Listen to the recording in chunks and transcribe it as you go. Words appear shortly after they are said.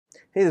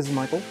Hey, this is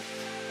Michael.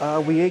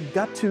 We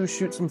got to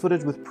shoot some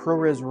footage with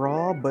Prores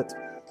Raw, but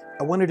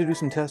I wanted to do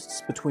some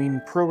tests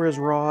between Prores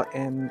Raw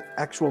and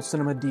actual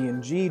Cinema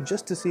DNG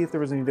just to see if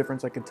there was any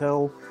difference I could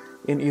tell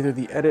in either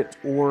the edit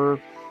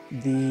or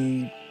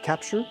the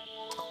capture.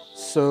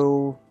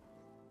 So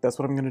that's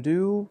what I'm going to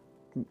do.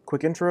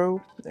 Quick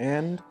intro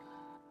and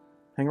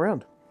hang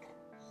around.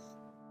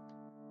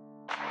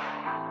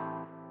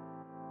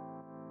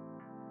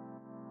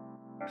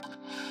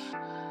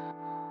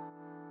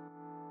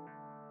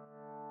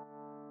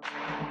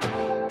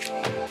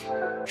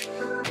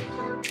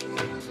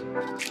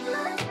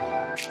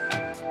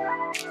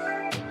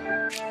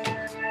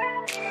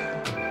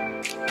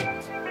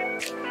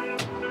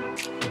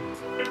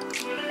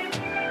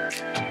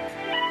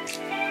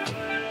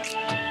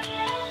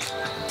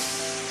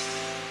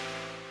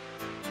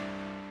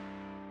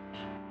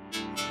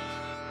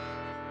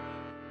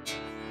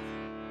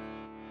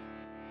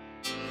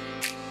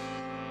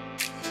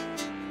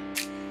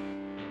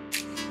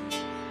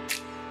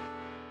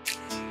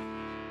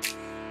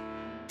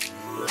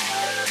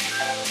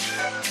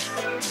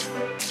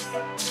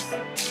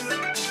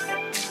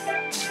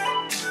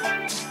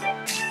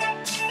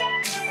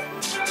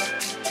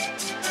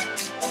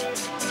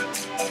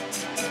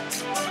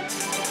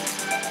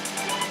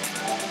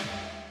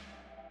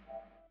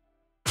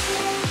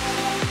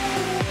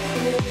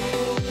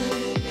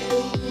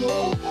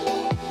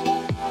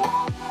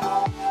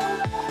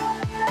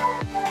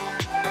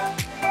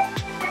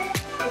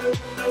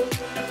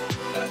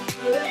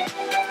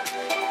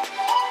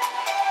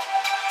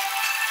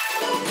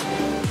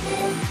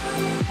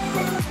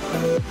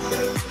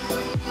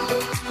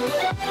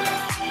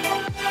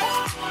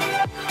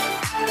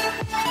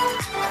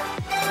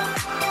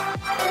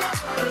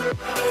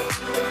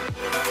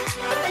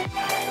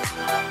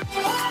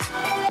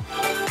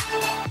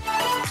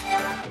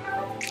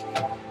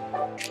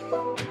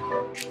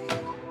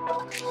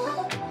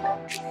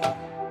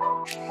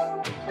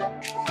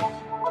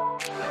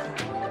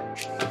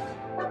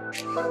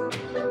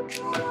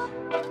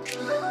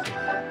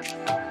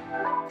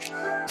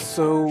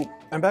 So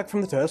I'm back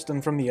from the test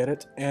and from the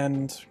edit,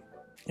 and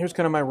here's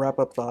kind of my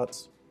wrap-up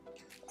thoughts.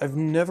 I've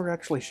never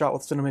actually shot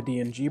with Cinema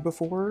DNG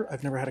before.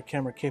 I've never had a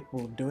camera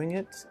capable of doing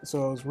it,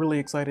 so I was really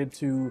excited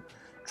to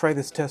try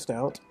this test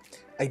out.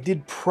 I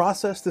did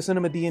process the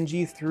Cinema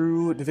DNG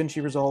through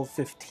DaVinci Resolve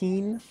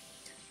 15,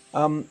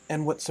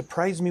 and what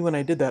surprised me when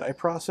I did that, I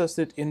processed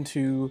it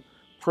into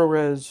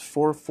ProRes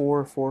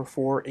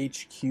 4444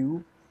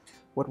 HQ.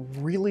 What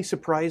really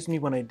surprised me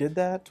when I did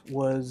that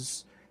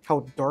was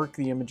how dark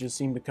the images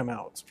seem to come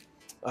out.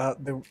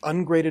 The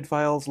ungraded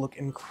files look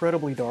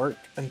incredibly dark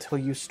until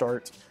you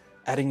start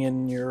adding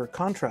in your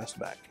contrast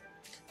back.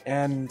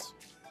 And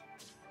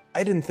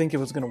I didn't think it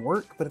was going to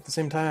work, but at the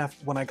same time,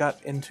 when I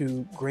got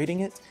into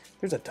grading it,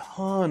 there's a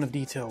ton of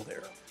detail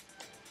there.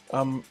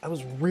 I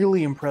was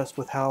really impressed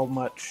with how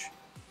much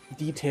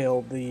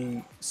detail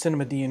the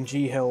Cinema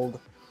DNG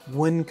held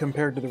when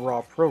compared to the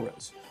raw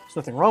ProRes. There's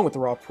nothing wrong with the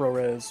raw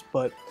ProRes,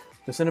 but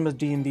the Cinema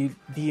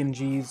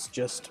DNGs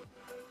just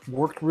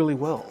worked really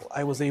well.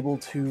 I was able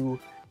to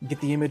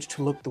get the image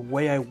to look the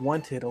way I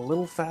wanted a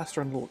little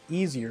faster and a little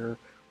easier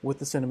with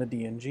the Cinema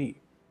DNG.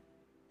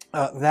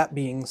 That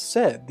being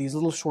said, these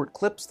little short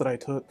clips that I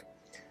took,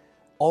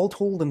 all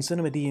told in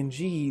Cinema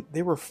DNG,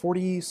 they were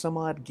 40 some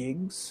odd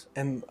gigs,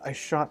 and I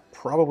shot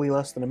probably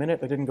less than a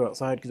minute. I didn't go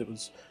outside because it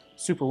was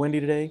super windy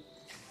today.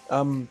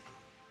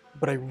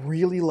 But I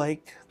really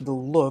like the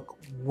look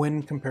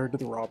when compared to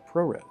the raw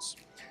ProRes.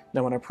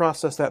 Now when I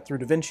processed that through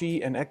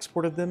DaVinci and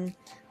exported them,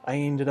 I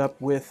ended up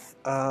with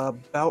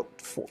about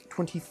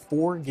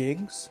 24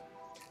 gigs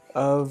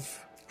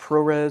of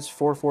ProRes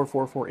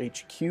 4444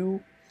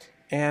 HQ,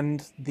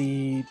 and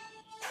the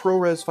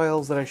ProRes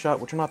files that I shot,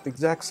 which are not the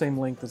exact same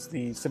length as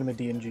the Cinema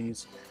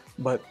DNGs,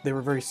 but they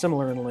were very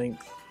similar in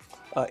length,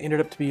 ended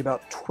up to be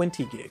about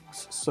 20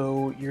 gigs.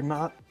 So you're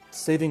not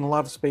saving a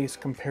lot of space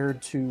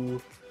compared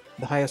to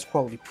the highest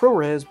quality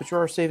ProRes, but you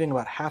are saving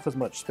about half as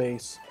much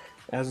space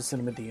as a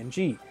Cinema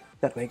DNG.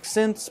 That makes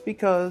sense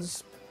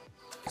because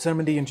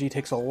Cinema DNG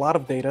takes a lot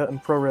of data,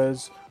 and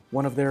ProRes,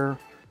 one of their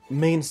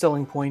main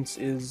selling points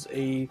is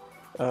a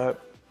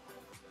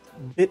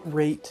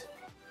bitrate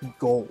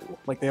goal.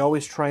 Like, they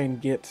always try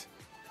and get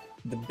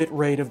the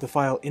bitrate of the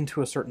file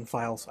into a certain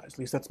file size. At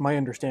least that's my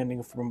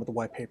understanding from what the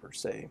white papers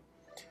say.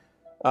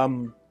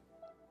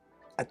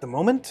 At the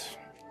moment,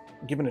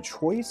 given a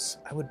choice,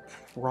 I would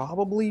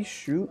probably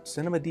shoot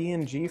Cinema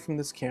DNG from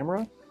this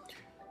camera.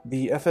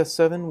 The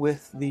FS7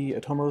 with the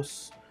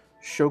Atomos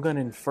Shogun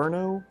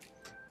Inferno.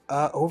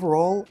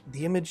 Overall,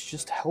 the image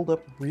just held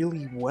up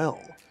really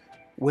well.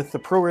 With the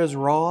ProRes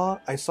Raw,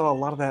 I saw a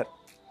lot of that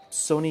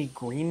Sony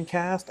green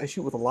cast. I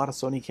shoot with a lot of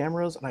Sony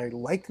cameras, and I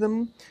like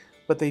them,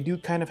 but they do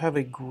kind of have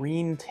a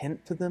green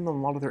tint to them on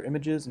a lot of their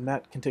images, and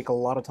that can take a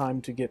lot of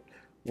time to get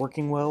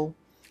working well.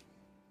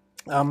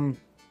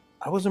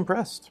 I was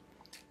impressed.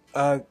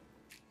 In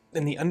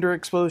the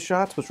underexposed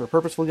shots, which were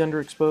purposefully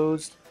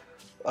underexposed,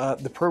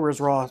 the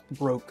ProRes Raw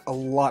broke a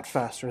lot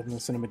faster than the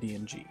Cinema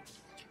DNG.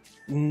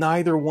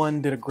 Neither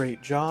one did a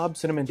great job.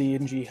 Cinema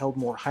DNG held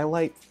more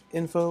highlight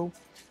info,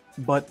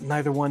 but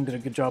neither one did a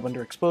good job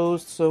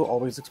underexposed, so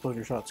always expose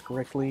your shots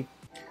correctly.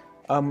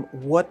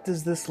 What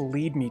does this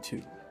lead me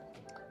to?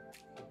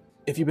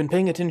 If you've been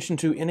paying attention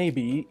to NAB,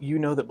 you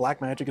know that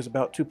Blackmagic is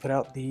about to put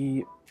out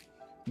the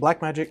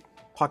Blackmagic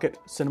Pocket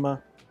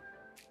Cinema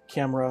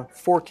Camera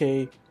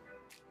 4K,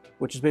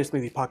 which is basically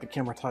the Pocket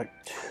Camera Type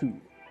 2.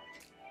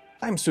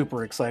 I'm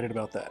super excited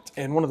about that,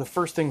 and one of the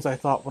first things I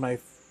thought when I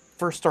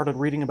first started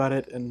reading about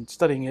it and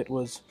studying it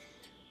was,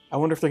 I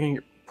wonder if they're going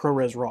to get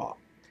Prores Raw.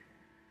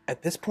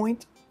 At this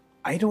point,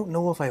 I don't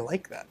know if I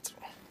like that.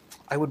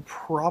 I would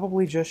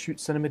probably just shoot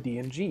Cinema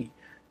DNG.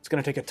 It's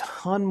going to take a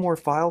ton more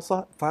file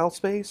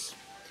space,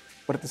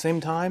 but at the same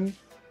time,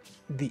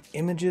 the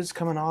images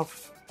coming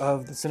off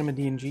of the Cinema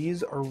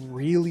DNGs are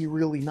really,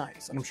 really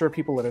nice. And I'm sure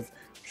people that have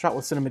shot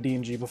with Cinema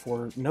DNG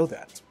before know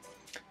that.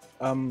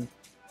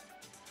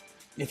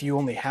 If you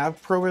only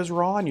have ProRes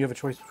RAW and you have a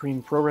choice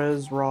between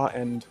ProRes RAW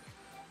and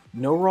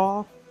no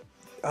RAW,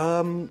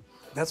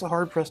 that's a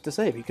hard press to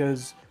say,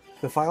 because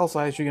the file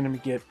size you're going to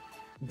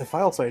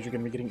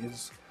be getting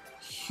is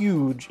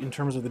huge in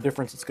terms of the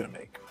difference it's going to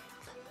make.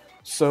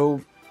 So,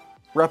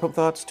 wrap-up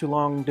thoughts, too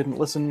long, didn't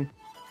listen.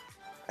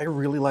 I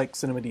really like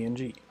Cinema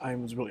DNG. I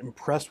was really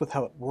impressed with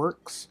how it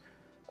works.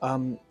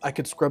 I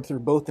could scrub through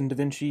both in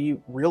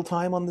DaVinci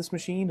real-time on this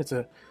machine. It's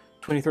a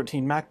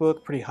 2013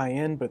 MacBook, pretty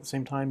high-end, but at the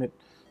same time it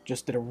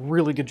just did a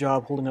really good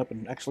job holding up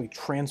and actually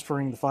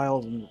transferring the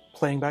files and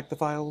playing back the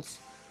files.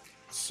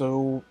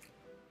 So,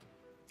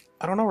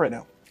 I don't know right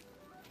now.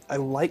 I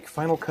like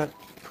Final Cut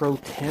Pro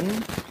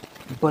 10,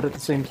 but at the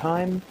same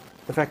time,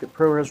 the fact that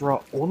ProRes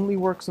RAW only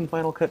works in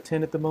Final Cut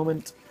 10 at the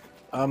moment,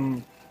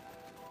 I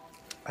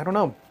don't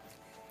know.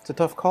 It's a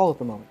tough call at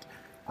the moment.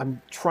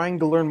 I'm trying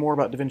to learn more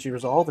about DaVinci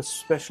Resolve,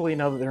 especially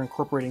now that they're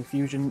incorporating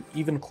Fusion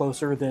even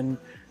closer than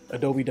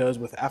Adobe does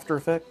with After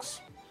Effects.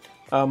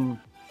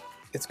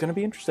 It's going to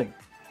be interesting.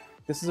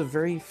 This is a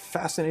very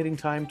fascinating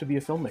time to be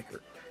a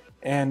filmmaker.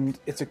 And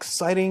it's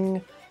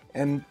exciting,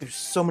 and there's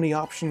so many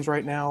options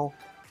right now.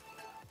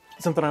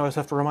 Something I always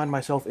have to remind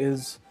myself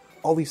is,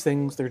 all these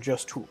things, they're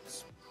just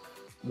tools.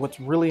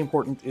 What's really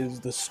important is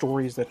the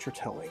stories that you're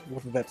telling,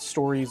 whether that's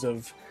stories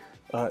of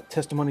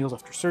testimonials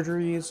after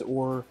surgeries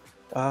or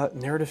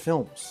narrative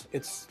films.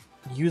 It's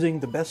using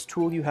the best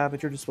tool you have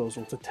at your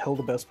disposal to tell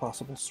the best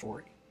possible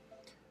story.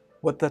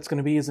 What that's going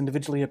to be is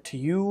individually up to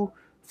you.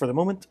 For the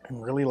moment,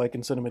 I'm really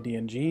liking Cinema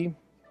DNG,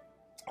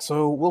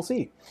 so we'll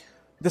see.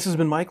 This has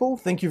been Michael,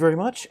 thank you very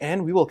much,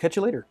 and we will catch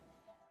you later.